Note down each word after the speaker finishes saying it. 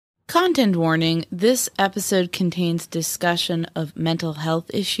Content warning, this episode contains discussion of mental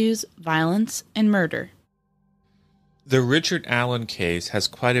health issues, violence, and murder. The Richard Allen case has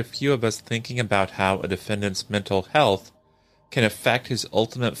quite a few of us thinking about how a defendant's mental health can affect his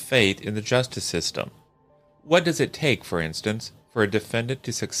ultimate fate in the justice system. What does it take, for instance, for a defendant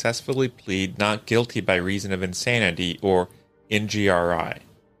to successfully plead not guilty by reason of insanity, or NGRI?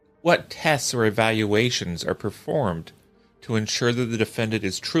 What tests or evaluations are performed to ensure that the defendant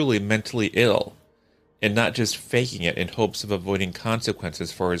is truly mentally ill and not just faking it in hopes of avoiding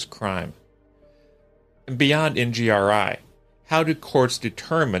consequences for his crime? And beyond NGRI, how do courts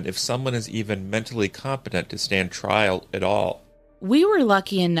determine if someone is even mentally competent to stand trial at all? We were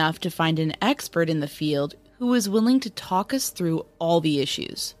lucky enough to find an expert in the field who was willing to talk us through all the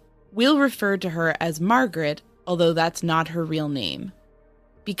issues. We'll refer to her as Margaret, although that's not her real name.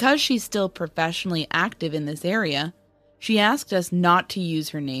 Because she's still professionally active in this area, she asked us not to use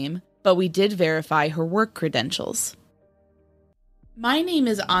her name, but we did verify her work credentials. My name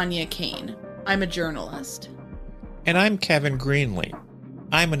is Anya Kane. I'm a journalist. And I'm Kevin Greenlee.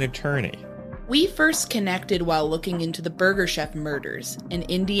 I'm an attorney. We first connected while looking into the Burger Chef murders, an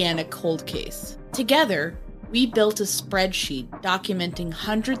Indiana cold case. Together, we built a spreadsheet documenting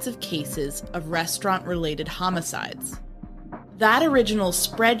hundreds of cases of restaurant-related homicides. That original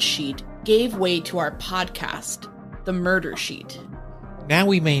spreadsheet gave way to our podcast, the Murdersheet. Now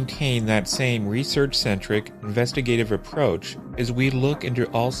we maintain that same research-centric, investigative approach as we look into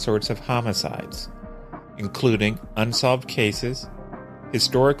all sorts of homicides, including unsolved cases,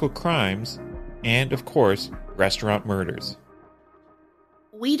 historical crimes, and, of course, restaurant murders.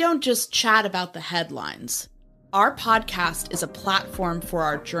 We don't just chat about the headlines. Our podcast is a platform for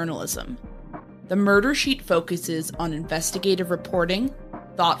our journalism. The Murdersheet focuses on investigative reporting,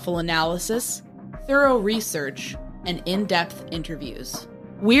 thoughtful analysis, thorough research, and in-depth interviews.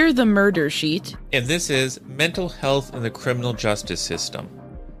 We're the Murdersheet, And this is mental health in the criminal justice system.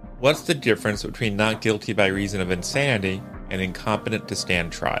 What's the difference between not guilty by reason of insanity and incompetent to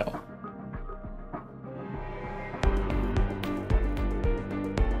stand trial?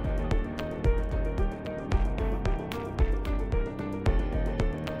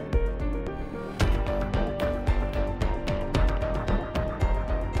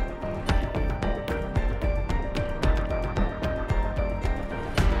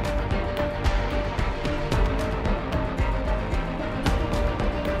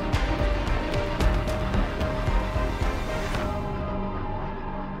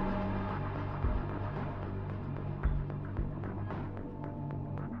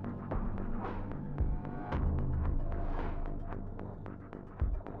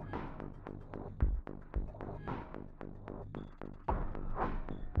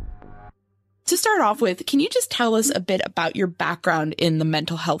 To start off with, can you just tell us a bit about your background in the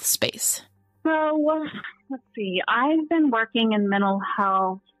mental health space? So, let's see. I've been working in mental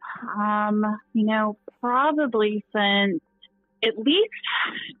health, probably since at least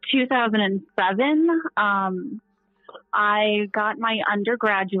 2007. I got my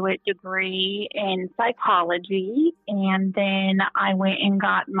undergraduate degree in psychology, and then I went and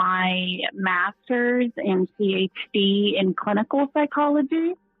got my master's and PhD in clinical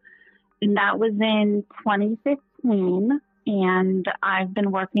psychology. And that was in 2015, and I've been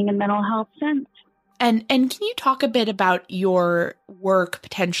working in mental health since. And can you talk a bit about your work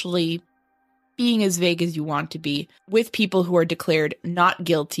potentially being as vague as you want to be with people who are declared not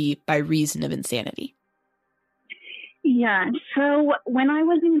guilty by reason of insanity? Yeah, so when I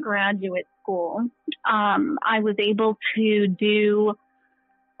was in graduate school, I was able to do,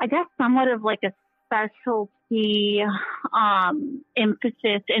 I guess, somewhat of like a specialty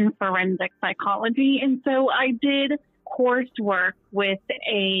emphasis in forensic psychology. And so I did coursework with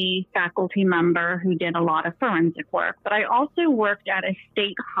a faculty member who did a lot of forensic work, but I also worked at a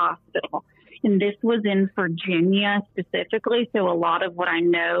state hospital. And this was in Virginia specifically, so a lot of what I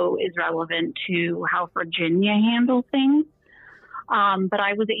know is relevant to how Virginia handles things. But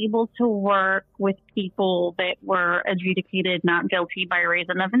I was able to work with people that were adjudicated not guilty by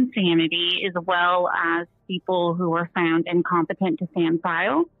reason of insanity, as well as people who were found incompetent to stand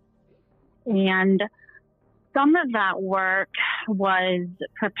trial. And some of that work was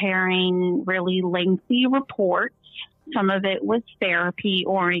preparing really lengthy reports. Some of it was therapy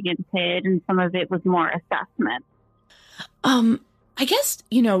oriented, and some of it was more assessment. I guess,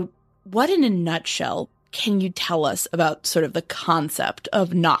 what in a nutshell can you tell us about sort of the concept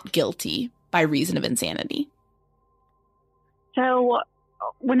of not guilty by reason of insanity? So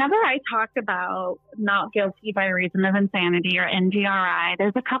whenever I talk about not guilty by reason of insanity or NGRI,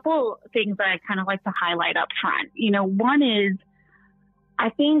 there's a couple things that I kind of like to highlight up front. One is I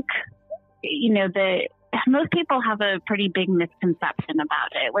think, most people have a pretty big misconception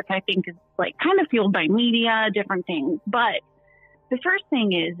about it, which I think is like kind of fueled by media, different things. But the first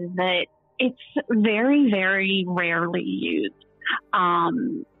thing is that it's very, very rarely used.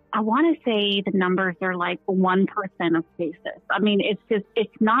 I want to say the numbers are like 1% of cases. I mean,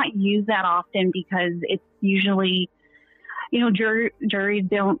 it's not used that often because it's usually, juries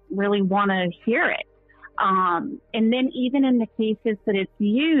don't really want to hear it. And then even in the cases that it's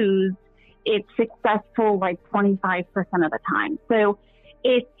used, it's successful like 25% of the time. So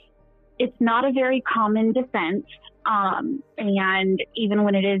it's not a very common defense. And even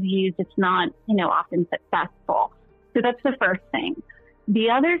when it is used, it's not, often successful. So that's the first thing.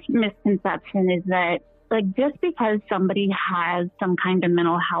 The other misconception is that, like, just because somebody has some kind of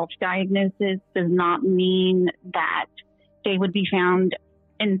mental health diagnosis does not mean that they would be found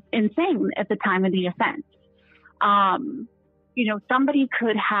insane at the time of the offense. Somebody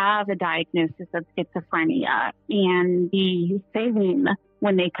could have a diagnosis of schizophrenia and be sane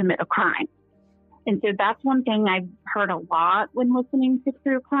when they commit a crime. And so that's one thing I've heard a lot when listening to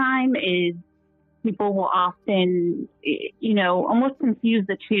true crime is people will often, almost confuse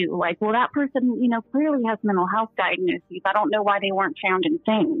the two. Like, well, that person, clearly has mental health diagnoses. I don't know why they weren't found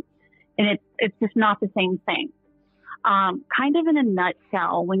insane. And it's just not the same thing. Kind of in a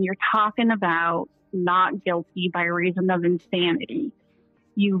nutshell, when you're talking about not guilty by reason of insanity,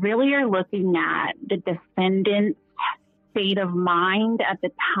 you really are looking at the defendant's state of mind at the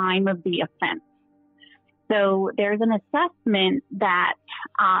time of the offense. So there's an assessment that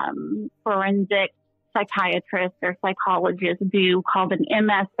forensic psychiatrists or psychologists do called an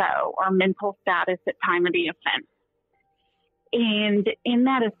MSO, or mental status at time of the offense. And in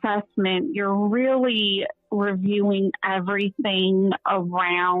that assessment, you're really reviewing everything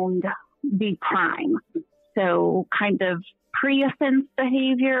around the crime. So kind of pre-offense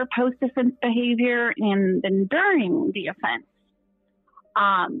behavior, post-offense behavior, and then during the offense.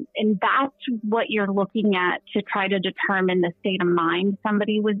 And that's what you're looking at to try to determine the state of mind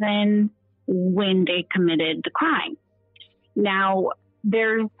somebody was in when they committed the crime. Now,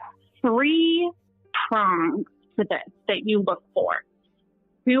 there's 3 prongs to this that you look for.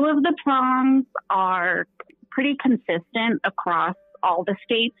 2 of the prongs are pretty consistent across all the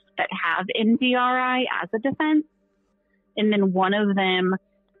states that have NGRI as a defense. And then one of them,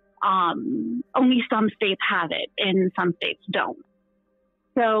 only some states have it and some states don't.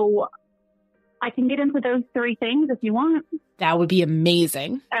 So I can get into those 3 things if you want. That would be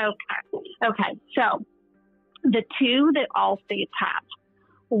amazing. Okay. So the 2 that all states have.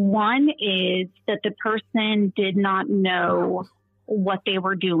 One is that the person did not know what they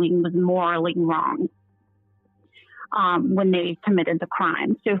were doing was morally wrong when they committed the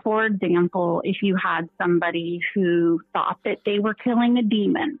crime. So, for example, if you had somebody who thought that they were killing a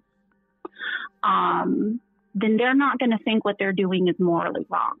demon, then they're not going to think what they're doing is morally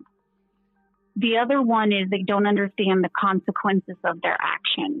wrong. The other one is they don't understand the consequences of their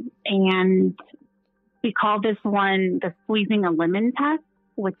action. And we call this one the squeezing a lemon test,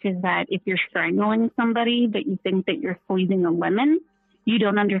 which is that if you're strangling somebody, but you think that you're squeezing a lemon, you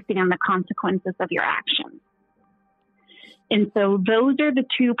don't understand the consequences of your actions. And so those are the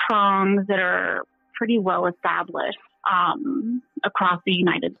 2 prongs that are pretty well established across the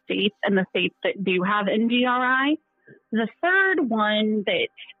United States and the states that do have NGRI. The third one that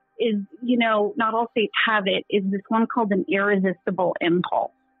is, not all states have it, is this one called an irresistible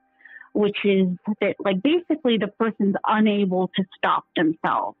impulse, which is that, like, basically the person's unable to stop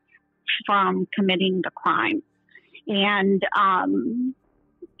themselves from committing the crime. And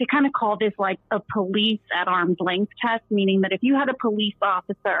they kind of call this like a police at arm's length test, meaning that if you had a police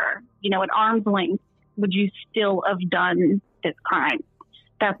officer, at arm's length, would you still have done this crime?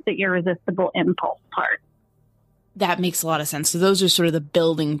 That's the irresistible impulse part. That makes a lot of sense. So those are sort of the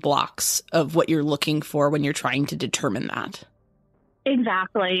building blocks of what you're looking for when you're trying to determine that.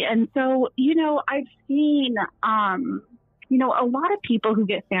 Exactly. And so, I've seen, a lot of people who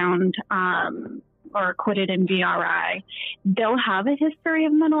get found or acquitted in NGRI, they'll have a history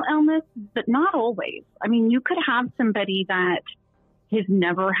of mental illness, but not always. I mean, you could have somebody that has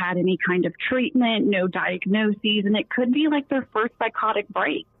never had any kind of treatment, no diagnoses, and it could be like their first psychotic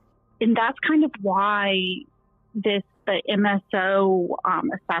break. And that's kind of why the MSO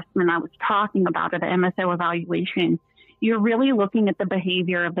assessment I was talking about, or the MSO evaluation, you're really looking at the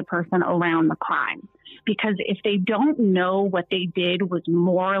behavior of the person around the crime. Because if they don't know what they did was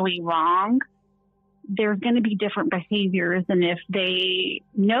morally wrong, there's going to be different behaviors than if they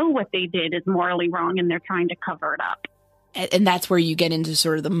know what they did is morally wrong and they're trying to cover it up. And that's where you get into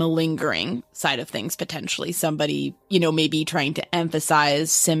sort of the malingering side of things, potentially. Somebody, maybe trying to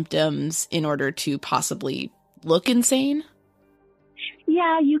emphasize symptoms in order to possibly look insane.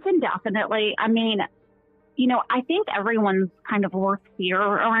 Yeah, you can definitely. I mean, I think everyone's kind of worst fear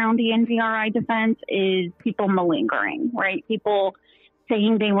around the NGRI defense is people malingering, right? People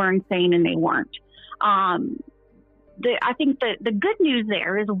saying they were insane and they weren't. I think the good news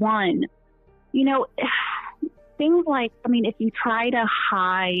there is one, things like, if you try to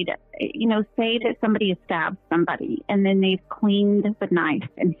hide, say that somebody has stabbed somebody and then they've cleaned the knife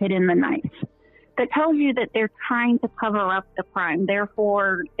and hidden the knife. That tells you that they're trying to cover up the crime.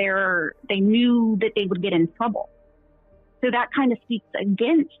 Therefore, they knew that they would get in trouble. So that kind of speaks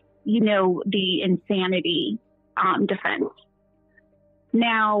against, the insanity defense.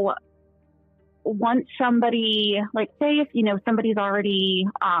 Now, once somebody, like say if, somebody's already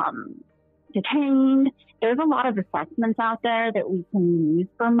detained, there's a lot of assessments out there that we can use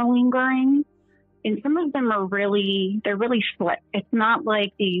for malingering. And some of them they're really slick. It's not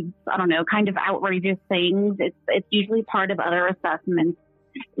like these, kind of outrageous things. It's usually part of other assessments.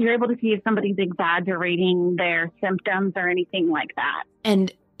 You're able to see if somebody's exaggerating their symptoms or anything like that.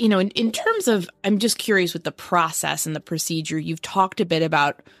 And, in terms of, I'm just curious with the process and the procedure, you've talked a bit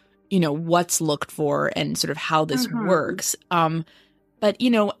about, what's looked for and sort of how this works. But,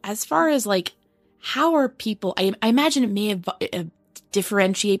 as far as like, how are people, I imagine it may have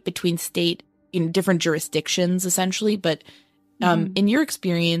differentiate between state different jurisdictions, essentially. But in your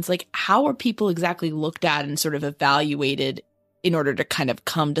experience, like, how are people exactly looked at and sort of evaluated in order to kind of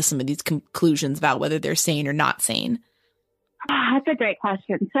come to some of these conclusions about whether they're sane or not sane? That's a great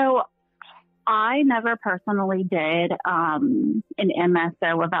question. So I never personally did an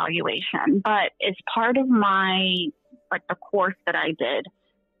MSO evaluation, but as part of the course that I did,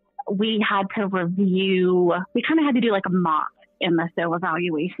 we had to do like a mock MSO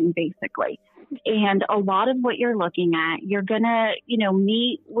evaluation, basically. And a lot of what you're looking at, you're going to,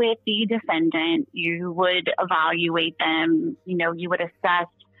 meet with the defendant. You would evaluate them. You would assess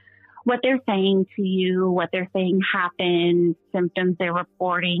what they're saying to you, what they're saying happened, symptoms they're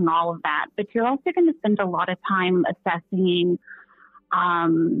reporting, all of that. But you're also going to spend a lot of time assessing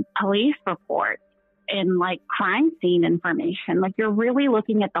police reports and like crime scene information. Like you're really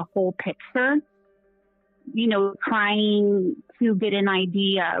looking at the whole picture, trying to get an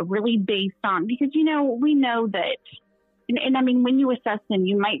idea really based on, because, we know that, and when you assess them,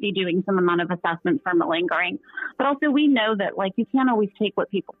 you might be doing some amount of assessment for malingering, but also we know that like you can't always take what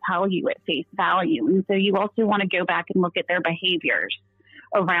people tell you at face value. And so you also want to go back and look at their behaviors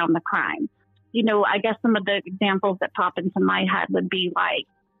around the crime. I guess some of the examples that pop into my head would be like,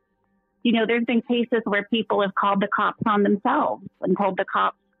 there's been cases where people have called the cops on themselves and told the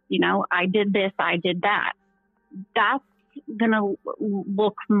cops, I did this, I did that. That's going to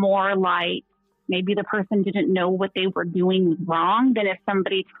look more like maybe the person didn't know what they were doing was wrong than if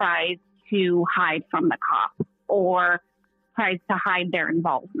somebody tries to hide from the cops or tries to hide their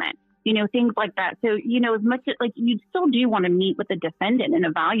involvement, things like that. So, as much as like you still do want to meet with the defendant and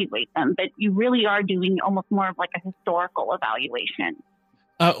evaluate them, but you really are doing almost more of like a historical evaluation.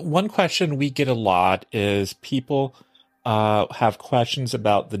 One question we get a lot is people have questions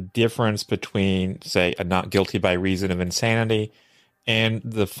about the difference between, say, a not guilty by reason of insanity and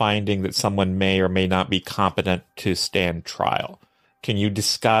the finding that someone may or may not be competent to stand trial. Can you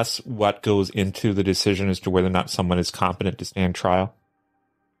discuss what goes into the decision as to whether or not someone is competent to stand trial?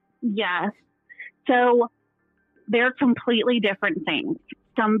 Yes. So they're completely different things.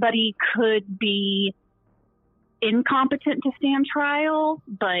 Somebody could be incompetent to stand trial,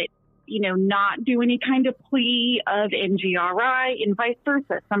 but not do any kind of plea of NGRI and vice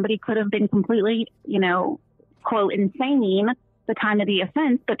versa. Somebody could have been completely, quote, insane the time of the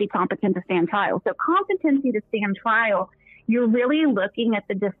offense, but be competent to stand trial. So competency to stand trial, you're really looking at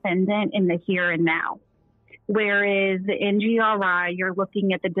the defendant in the here and now. Whereas the NGRI, you're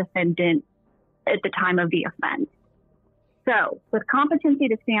looking at the defendant at the time of the offense. So with competency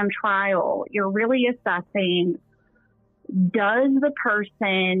to stand trial, you're really assessing, does the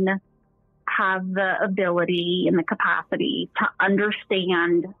person have the ability and the capacity to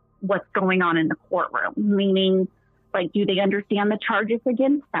understand what's going on in the courtroom? Meaning, like, do they understand the charges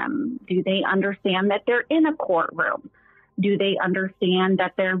against them? Do they understand that they're in a courtroom? Do they understand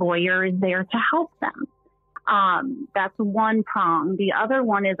that their lawyer is there to help them? That's one prong. The other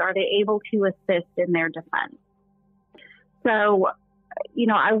one is, are they able to assist in their defense? So,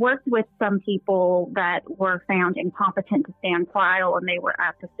 I worked with some people that were found incompetent to stand trial and they were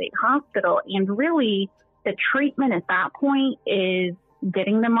at the state hospital. And really the treatment at that point is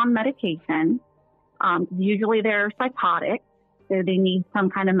getting them on medication, Usually they're psychotic, so they need some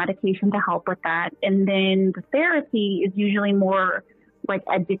kind of medication to help with that. And then the therapy is usually more like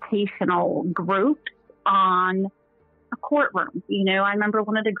educational groups on a courtroom. I remember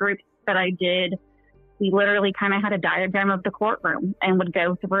one of the groups that I did, we literally kind of had a diagram of the courtroom and would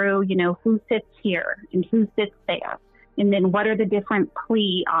go through, who sits here and who sits there. And then what are the different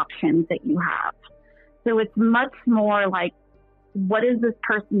plea options that you have? So it's much more like, what is this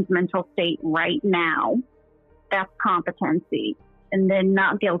person's mental state right now? That's competency. And then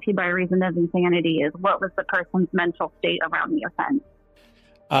not guilty by reason of insanity is, what was the person's mental state around the offense?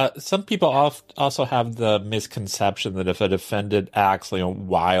 Some people also have the misconception that if a defendant acts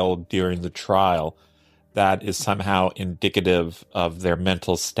wild during the trial, that is somehow indicative of their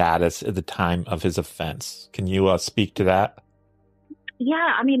mental status at the time of his offense. Can you speak to that?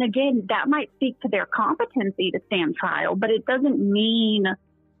 Yeah, I mean, again, that might speak to their competency to stand trial, but it doesn't mean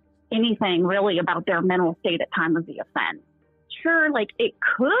anything really about their mental state at time of the offense. Sure, it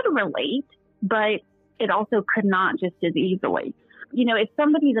could relate, but it also could not just as easily. If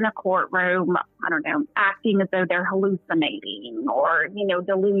somebody's in a courtroom, I don't know, acting as though they're hallucinating or,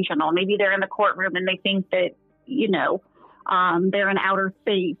 delusional, maybe they're in the courtroom and they think that, they're in outer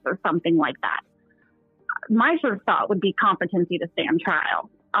space or something like that. My first thought would be competency to stand trial,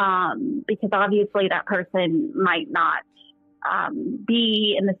 because obviously that person might not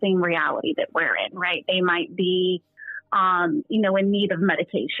be in the same reality that we're in, right? They might be, in need of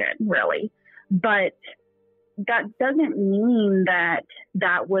medication, really. But that doesn't mean that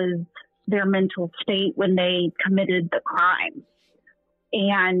that was their mental state when they committed the crime.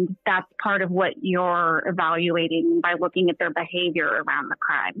 And that's part of what you're evaluating by looking at their behavior around the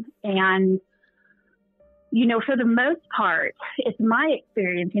crime. And, for the most part, it's my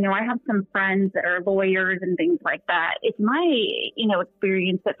experience, I have some friends that are lawyers and things like that. It's my,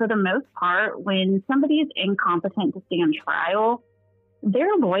 experience that for the most part, when somebody is incompetent to stand trial,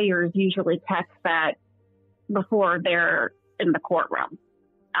 their lawyers usually test that before they're in the courtroom.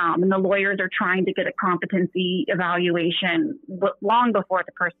 And the lawyers are trying to get a competency evaluation long before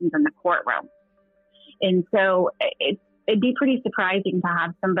the person's in the courtroom. And so it'd be pretty surprising to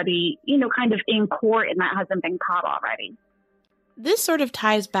have somebody, kind of in court and that hasn't been caught already. This sort of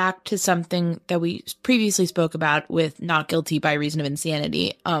ties back to something that we previously spoke about with not guilty by reason of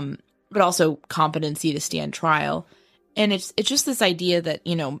insanity, but also competency to stand trial. And it's just this idea that,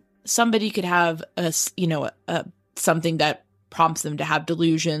 somebody could have something that prompts them to have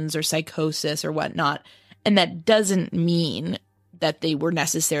delusions or psychosis or whatnot. And that doesn't mean that they were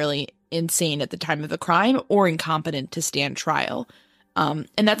necessarily insane at the time of the crime or incompetent to stand trial. And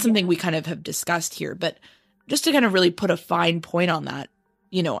that's something we kind of have discussed here. But just to kind of really put a fine point on that,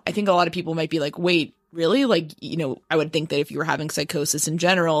 I think a lot of people might be like, wait, really? I would think that if you were having psychosis in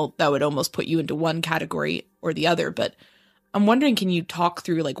general, that would almost put you into one category or the other. But I'm wondering, can you talk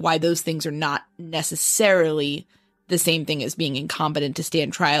through why those things are not necessarily the same thing as being incompetent to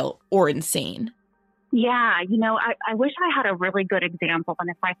stand trial or insane? Yeah, I wish I had a really good example, and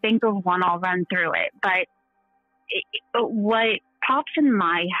if I think of one, I'll run through it. But what pops in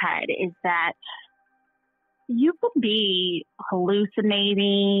my head is that you could be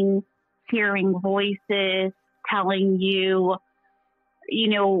hallucinating, hearing voices, telling you,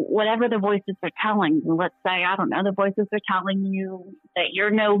 whatever the voices are telling you. Let's say, I don't know, the voices are telling you that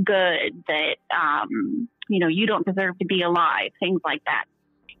you're no good, that, you don't deserve to be alive, things like that.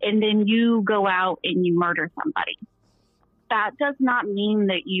 And then you go out and you murder somebody. That does not mean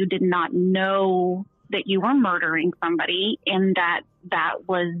that you did not know that you were murdering somebody and that that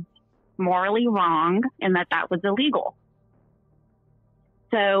was morally wrong and that that was illegal.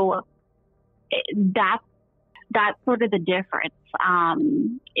 So that's sort of the difference,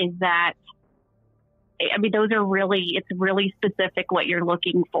 is that, those are it's really specific what you're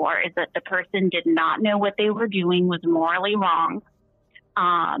looking for, is that the person did not know what they were doing was morally wrong,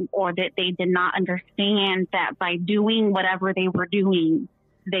 or that they did not understand that by doing whatever they were doing,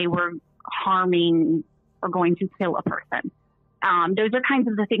 they were harming or going to kill a person. Those are kinds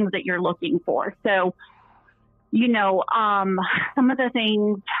of the things that you're looking for. So, some of the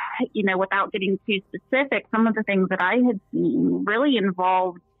things, without getting too specific, some of the things that I had seen really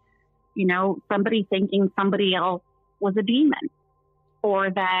involved, somebody thinking somebody else was a demon, or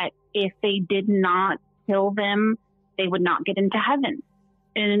that if they did not kill them, they would not get into heaven.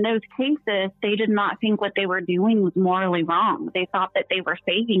 And in those cases, they did not think what they were doing was morally wrong. They thought that they were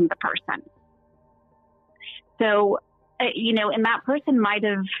saving the person. So, and that person might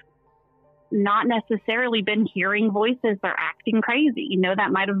have not necessarily been hearing voices or acting crazy.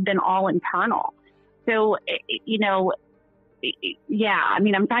 That might have been all internal. So, yeah, I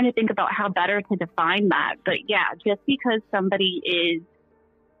mean, I'm trying to think about how better to define that. But yeah, just because somebody is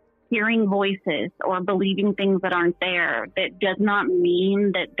hearing voices or believing things that aren't there, that does not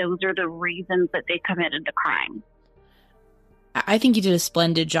mean that those are the reasons that they committed the crime. I think you did a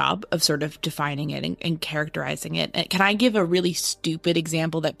splendid job of sort of defining it and characterizing it. Can I give a really stupid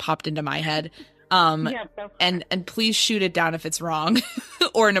example that popped into my head? Yeah, and please shoot it down if it's wrong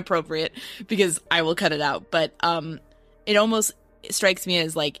or inappropriate, because I will cut it out. But it almost strikes me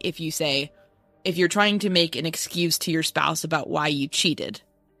as like if you're trying to make an excuse to your spouse about why you cheated,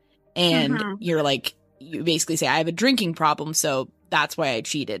 and you're like, you basically say, I have a drinking problem, so that's why I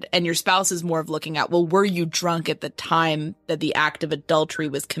cheated. And your spouse is more of looking at, well, were you drunk at the time that the act of adultery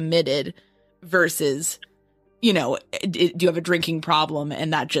was committed versus, you know, do you have a drinking problem?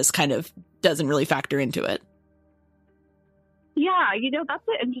 And that just kind of doesn't really factor into it. Yeah, you know, that's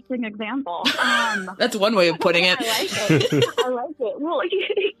an interesting example. That's one way of putting it. I like it. I like it. Well,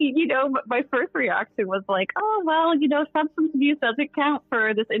 you know, my first reaction was like, oh, well, you know, substance abuse doesn't count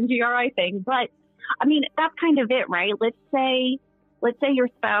for this NGRI thing. But, I mean, that's kind of it, right? Let's say your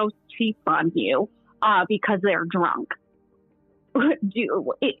spouse cheats on you because they're drunk.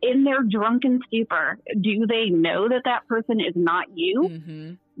 In their drunken stupor, do they know that that person is not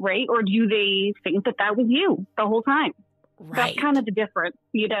you, right? Or do they think that that was you the whole time? Right. That's kind of the difference,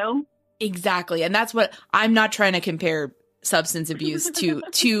 you know? Exactly. And that's what I'm not trying to compare substance abuse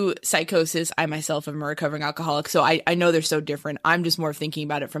to psychosis. I myself am a recovering alcoholic, so I know they're so different. I'm just more thinking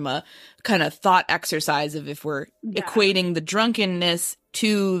about it from a kind of thought exercise of if we're equating the drunkenness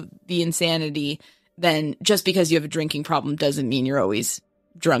to the insanity, then just because you have a drinking problem doesn't mean you're always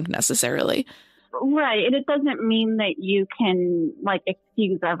drunk necessarily. Right. And it doesn't mean that you can like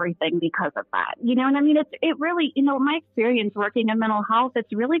excuse everything because of that. You know what I mean? It really, you know, my experience working in mental health,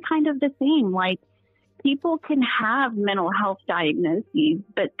 it's really kind of the same. Like people can have mental health diagnoses,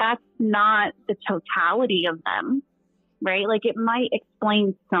 but that's not the totality of them, right? Like it might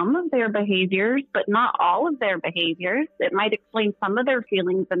explain some of their behaviors, but not all of their behaviors. It might explain some of their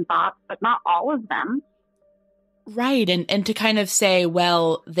feelings and thoughts, but not all of them. Right. And to kind of say,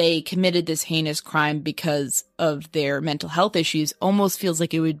 well, they committed this heinous crime because of their mental health issues almost feels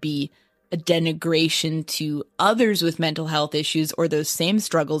like it would be a denigration to others with mental health issues or those same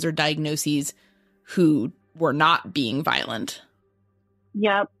struggles or diagnoses who were not being violent.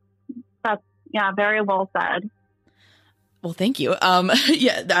 Yep. That's, very well said. Well, thank you.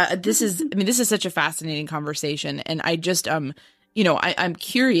 This is such a fascinating conversation. And I just, you know, I'm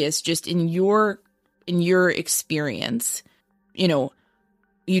curious just in your experience, you know,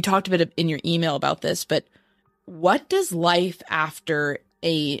 you talked a bit in your email about this, but what does life after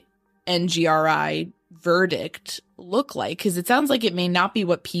a NGRI verdict look like? Because it sounds like it may not be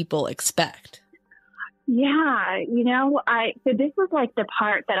what people expect. Yeah, you know, so this was like the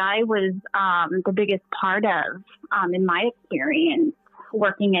part that I was the biggest part of in my experience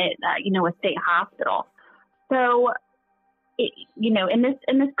working at, a state hospital. So, you know, and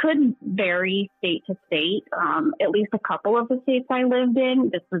this could vary state to state. At least a couple of the states I lived in,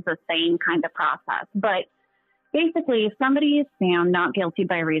 this was the same kind of process. But basically, if somebody is found not guilty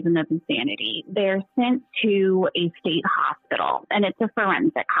by reason of insanity, they're sent to a state hospital, and it's a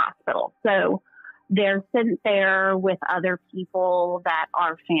forensic hospital. So they're sent there with other people that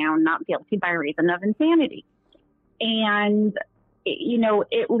are found not guilty by reason of insanity. And, you know,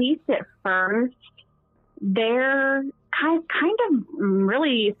 at least at first, they're kind of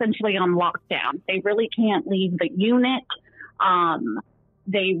really essentially on lockdown. They really can't leave the unit.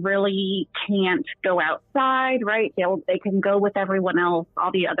 They really can't go outside, right? They can go with everyone else,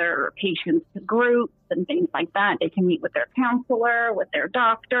 all the other patients to groups and things like that. They can meet with their counselor, with their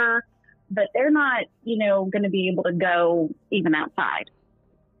doctor, but they're not, you know, going to be able to go even outside.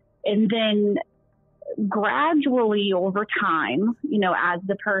 And then gradually over time, you know, as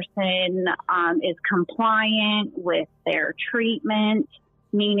the person is compliant with their treatment,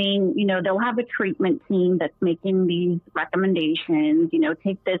 meaning, you know, they'll have a treatment team that's making these recommendations, you know,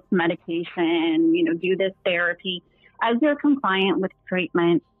 take this medication, you know, do this therapy. As they're compliant with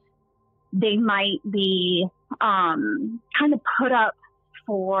treatment, they might be kind of put up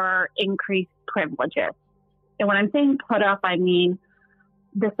for increased privileges. And when I'm saying put up, I mean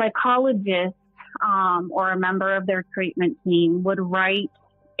the psychologist or a member of their treatment team would write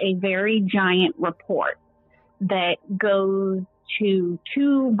a very giant report that goes to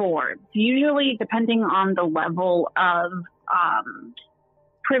 2 boards, usually depending on the level of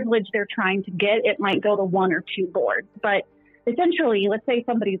privilege they're trying to get. It might go to 1 or 2 boards. But essentially, let's say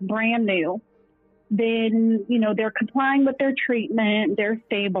somebody's brand new, then, they're complying with their treatment, they're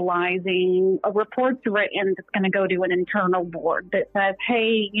stabilizing, a report's written that's going to go to an internal board that says,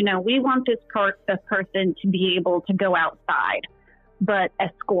 hey, we want this person to be able to go outside, but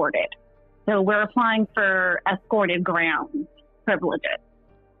escorted. So we're applying for escorted grounds privileges.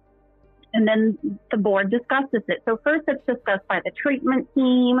 And then the board discusses it. So first it's discussed by the treatment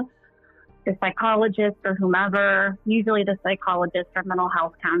team, the psychologist or whomever. Usually the psychologist or mental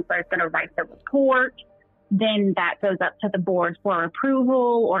health counselor is going to write the report. Then that goes up to the board for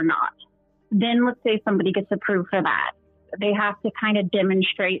approval or not. Then let's say somebody gets approved for that. They have to kind of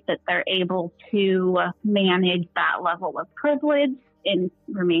demonstrate that they're able to manage that level of privilege and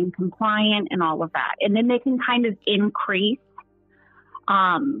remain compliant and all of that. And then they can kind of increase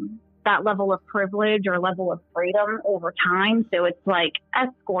that level of privilege or level of freedom over time. So it's like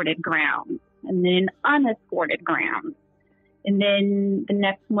escorted grounds and then unescorted grounds. And then the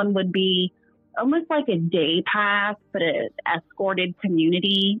next one would be almost like a day pass, but an escorted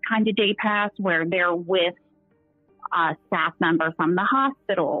community kind of day pass where they're with a staff member from the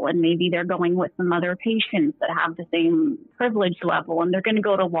hospital, and maybe they're going with some other patients that have the same privilege level, and they're going to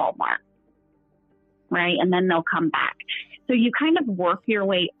go to Walmart, right? And then they'll come back. So you kind of work your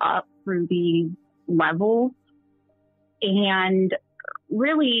way up through these levels, and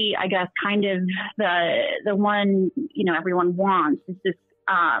really, I guess, kind of the one, everyone wants is this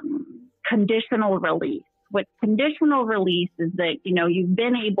conditional release. What conditional release is that, you've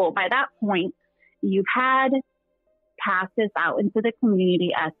been able, by that point, you've had passes out into the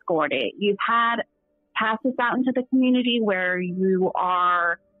community escorted. You've had passes out into the community where you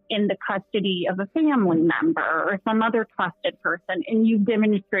are in the custody of a family member or some other trusted person, and you've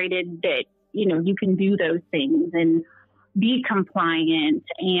demonstrated that, you can do those things and be compliant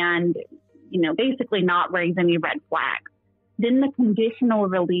and, basically not raise any red flags. Then the conditional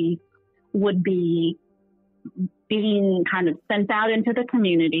release would be being kind of sent out into the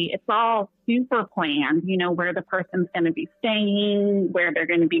community. It's all super planned, where the person's going to be staying, where they're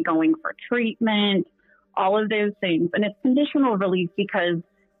going to be going for treatment, all of those things. And it's conditional release because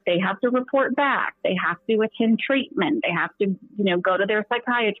they have to report back. They have to attend treatment. They have to, go to their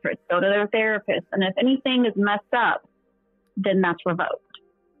psychiatrist, go to their therapist. And if anything is messed up, then that's revoked.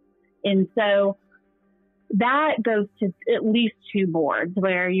 And so that goes to at least two boards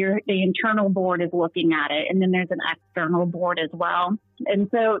where the internal board is looking at it, and then there's an external board as well. And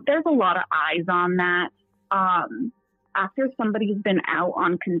so there's a lot of eyes on that. After somebody's been out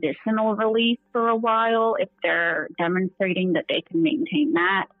on conditional release for a while, if they're demonstrating that they can maintain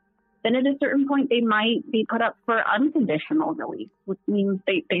that, then at a certain point they might be put up for unconditional release, which means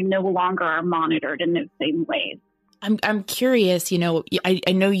they no longer are monitored in those same ways. I'm curious,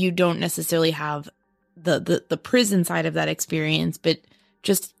 I know you don't necessarily have the prison side of that experience, but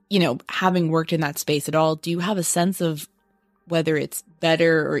just, having worked in that space at all, do you have a sense of whether it's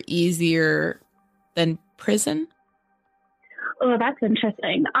better or easier than prison? Oh, that's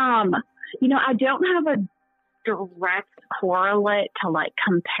interesting. I don't have a direct correlate to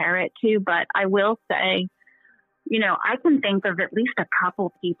compare it to, but I will say, I can think of at least a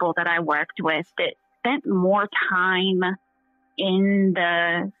couple people that I worked with that spent more time in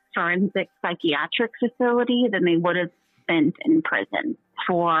the forensic psychiatric facility than they would have spent in prison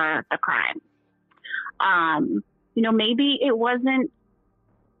for the crime. Maybe it wasn't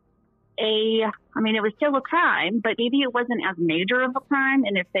it was still a crime, but maybe it wasn't as major of a crime.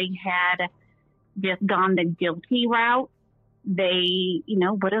 And if they had just gone the guilty route, they,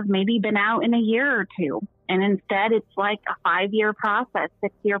 would have maybe been out in a year or two. And instead, it's like a 5-year process,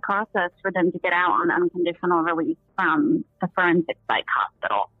 6-year process for them to get out on unconditional release from the forensic psych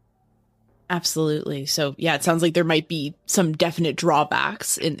hospital. Absolutely. So, yeah, it sounds like there might be some definite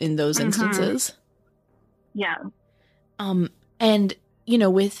drawbacks in those instances. Yeah. And,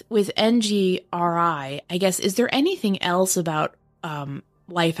 with NGRI, I guess, is there anything else about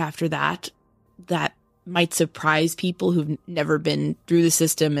life after that might surprise people who've never been through the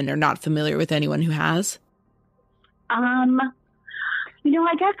system and are not familiar with anyone who has?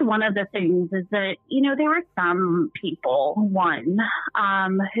 I guess one of the things is that, there are some people,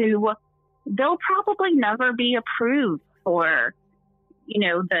 who they'll probably never be approved for,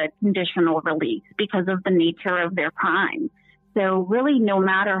 the conditional release because of the nature of their crime. So really, no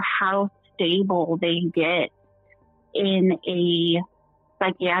matter how stable they get in a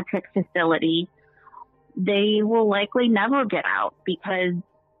psychiatric facility, they will likely never get out because,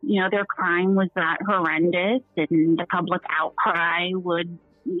 their crime was that horrendous and the public outcry would,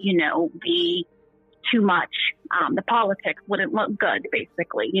 be too much. The politics wouldn't look good,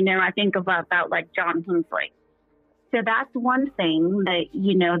 basically. I think about like John Humphrey. So that's one thing that,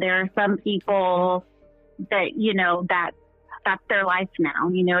 you know, there are some people that, you know, that's their life now.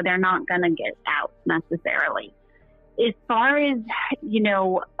 You know, they're not going to get out necessarily. As far as, you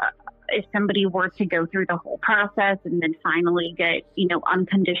know, if somebody were to go through the whole process and then finally get, you know,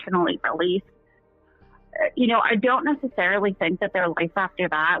 unconditionally released, you know, I don't necessarily think that their life after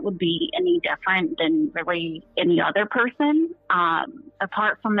that would be any different than really any other person,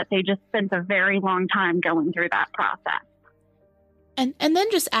 apart from that they just spent a very long time going through that process. And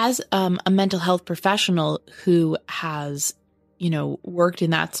then just as a mental health professional who has, you know, worked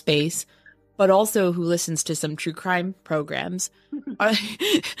in that space, but also who listens to some true crime programs,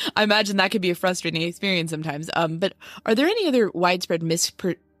 I imagine that could be a frustrating experience sometimes. But are there any other widespread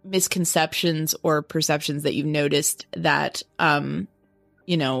misconceptions or perceptions that you've noticed that,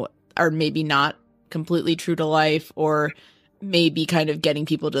 you know, are maybe not completely true to life, or maybe kind of getting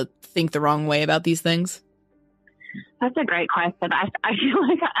people to think the wrong way about these things? That's a great question. I feel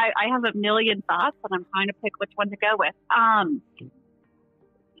like I have a million thoughts and I'm trying to pick which one to go with.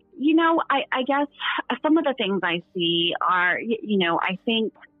 You know, I guess some of the things I see are, you know, I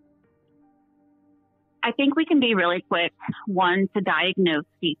think we can be really quick, one, to diagnose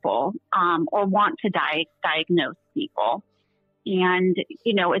people, or want to diagnose people. And,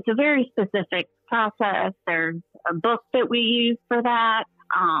 you know, it's a very specific process. There's a book that we use for that.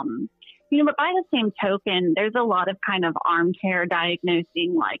 You know, but by the same token, there's a lot of kind of armchair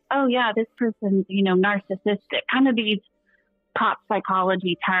diagnosing, like, oh yeah, this person's, you know, narcissistic, kind of these pop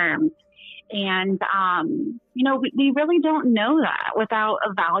psychology terms. And, you know, we really don't know that without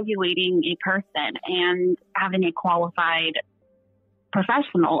evaluating a person and having a qualified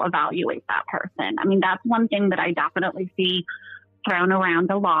professional evaluate that person. I mean, that's one thing that I definitely see thrown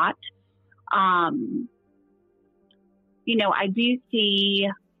around a lot. You know, I do see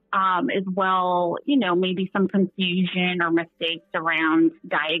as well, you know, maybe some confusion or mistakes around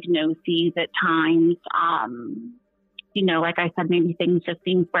diagnoses at times. You know, like I said, maybe things just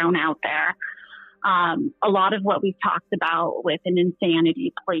being thrown out there. A lot of what we've talked about with an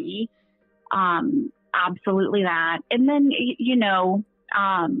insanity plea, absolutely that. And then, you know,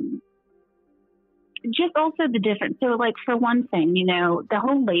 just also the difference. So like for one thing, you know, the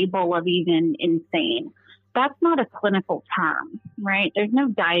whole label of even insane, that's not a clinical term, right? There's no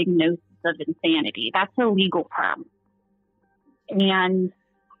diagnosis of insanity. That's a legal term. And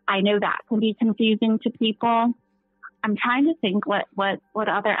I know that can be confusing to people. I'm trying to think what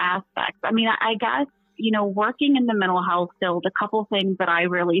other aspects. I mean, I guess, you know, working in the mental health field, a couple things that I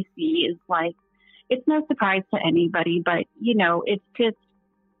really see is like, it's no surprise to anybody, but, you know, it's just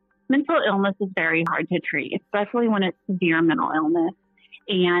mental illness is very hard to treat, especially when it's severe mental illness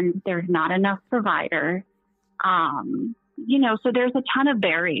and there's not enough providers. You know, so there's a ton of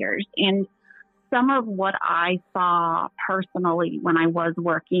barriers. And some of what I saw personally when I was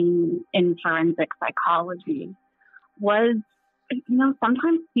working in forensic psychology was, you know,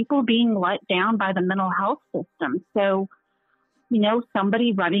 sometimes people being let down by the mental health system. So, you know,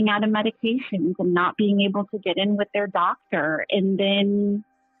 somebody running out of medications and not being able to get in with their doctor and then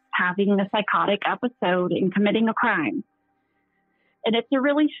having a psychotic episode and committing a crime. And it's a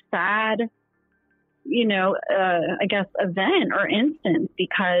really sad, you know, I guess, event or instance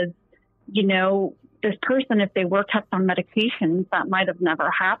because, you know, this person, if they were kept on medications, that might have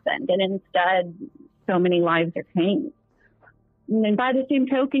never happened. And instead, so many lives are changed. And by the same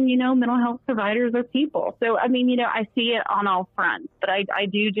token, you know, mental health providers are people. So, I mean, you know, I see it on all fronts, but I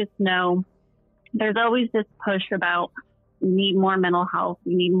do just know there's always this push about we need more mental health,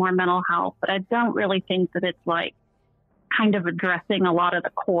 but I don't really think that it's like kind of addressing a lot of the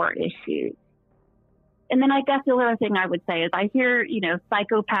core issues. And then I guess the other thing I would say is I hear, you know,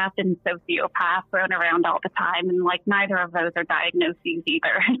 psychopath and sociopath thrown around all the time, and like neither of those are diagnoses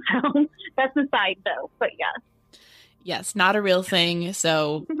either. So that's a side note, but yes. Yes, not a real thing.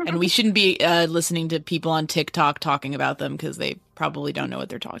 So, and we shouldn't be listening to people on TikTok talking about them because they probably don't know what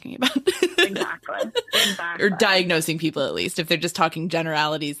they're talking about. Exactly. Or diagnosing people, at least. If they're just talking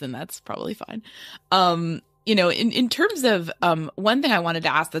generalities, then that's probably fine. You know, in terms of one thing I wanted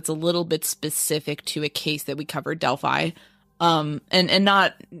to ask that's a little bit specific to a case that we covered, Delphi, and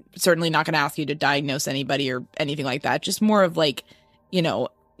not certainly not going to ask you to diagnose anybody or anything like that. Just more of like, you know,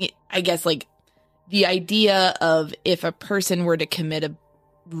 I guess like the idea of if a person were to commit a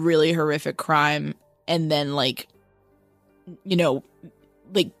really horrific crime and then like, you know,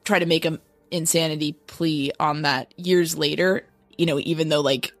 like try to make an insanity plea on that years later, you know, even though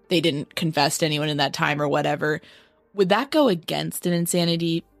like they didn't confess to anyone in that time or whatever, would that go against an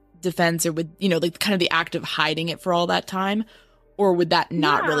insanity defense, or would, you know, like kind of the act of hiding it for all that time, or would that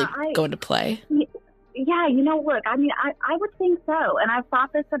not really go into play? Yeah, Yeah, look, I mean, I would think so. And I've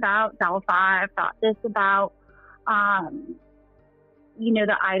thought this about Delphi. I've thought this about,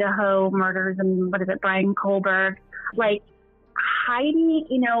 the Idaho murders and Brian Kohlberg. Like, hiding,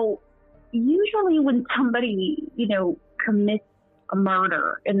 usually when somebody, commits a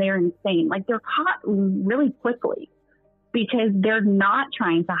murder and they're insane, like, they're caught really quickly because they're not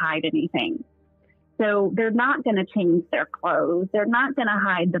trying to hide anything. So they're not going to change their clothes. They're not going to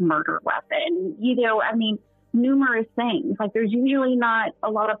hide the murder weapon. Numerous things. Like, there's usually not a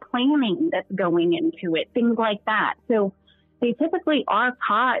lot of planning that's going into it, things like that. So they typically are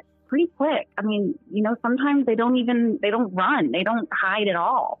caught pretty quick. I mean, sometimes they don't run. They don't hide at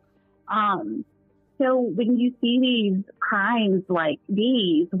all. So when you see these crimes like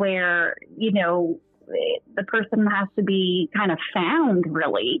these where, the person has to be kind of found,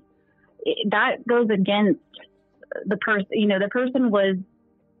 really, that goes against the person. The person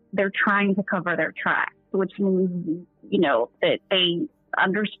they're trying to cover their tracks, which means, that they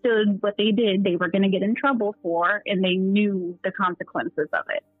understood what they did, they were going to get in trouble for, and they knew the consequences of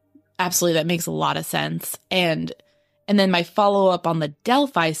it. Absolutely. That makes a lot of sense. And then my follow-up on the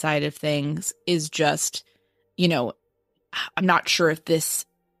Delphi side of things is just, I'm not sure if this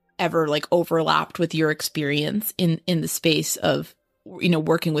ever overlapped with your experience in the space of,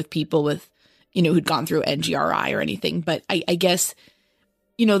 working with people with, who'd gone through NGRI or anything. But I guess,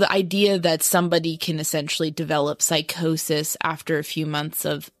 the idea that somebody can essentially develop psychosis after a few months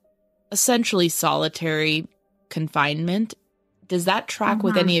of essentially solitary confinement, does that track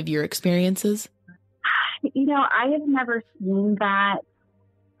with any of your experiences? I have never seen that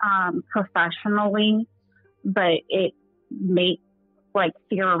professionally, but it makes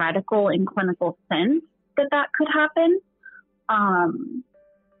theoretical and clinical sense that could happen.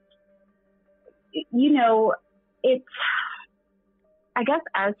 It's, I guess,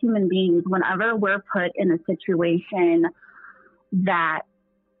 as human beings, whenever we're put in a situation that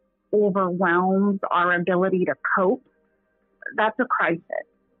overwhelms our ability to cope, that's a crisis.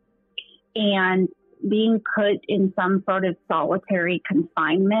 And being put in some sort of solitary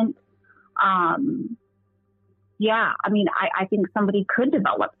confinement, I think somebody could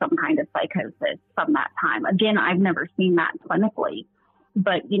develop some kind of psychosis from that time. Again, I've never seen that clinically,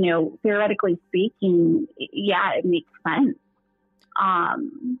 but, theoretically speaking, yeah, it makes sense.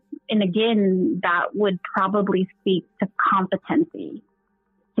 And again, that would probably speak to competency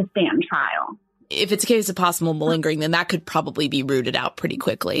to stand trial. If it's a case of possible malingering, then that could probably be rooted out pretty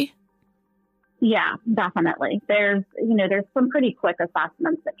quickly. Yeah, definitely. There's some pretty quick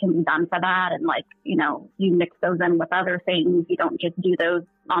assessments that can be done for that. And you mix those in with other things. You don't just do those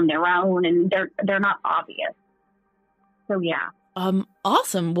on their own, and they're not obvious. So, yeah.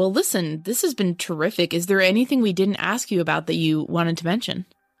 Awesome. Well, listen, this has been terrific. Is there anything we didn't ask you about that you wanted to mention?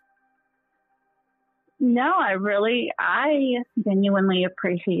 No, I genuinely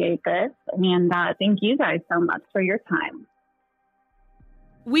appreciate this. And thank you guys so much for your time.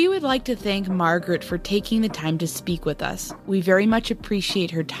 We would like to thank Margaret for taking the time to speak with us. We very much appreciate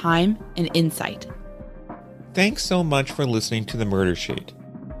her time and insight. Thanks so much for listening to The Murder Sheet.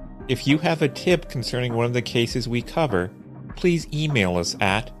 If you have a tip concerning one of the cases we cover, please email us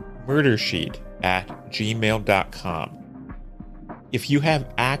at murdersheet@gmail.com. If you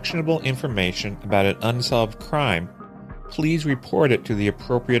have actionable information about an unsolved crime, please report it to the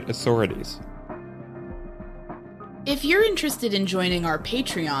appropriate authorities. If you're interested in joining our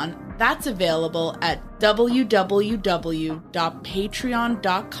Patreon, that's available at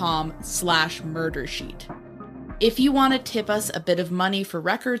www.patreon.com/murdersheet. If you want to tip us a bit of money for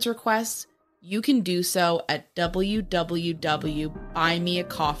records requests, you can do so at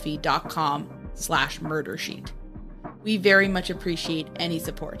www.buymeacoffee.com/murdersheet. We very much appreciate any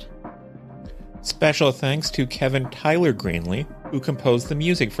support. Special thanks to Kevin Tyler Greenlee, who composed the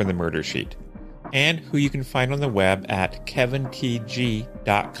music for The Murder Sheet, and who you can find on the web at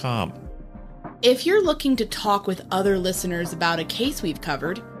kevintg.com. If you're looking to talk with other listeners about a case we've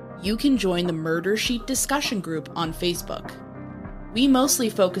covered, you can join the Murder Sheet discussion group on Facebook. We mostly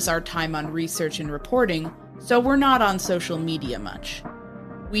focus our time on research and reporting, so we're not on social media much.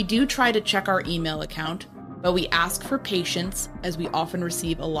 We do try to check our email account, but we ask for patience as we often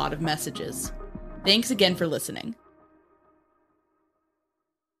receive a lot of messages. Thanks again for listening.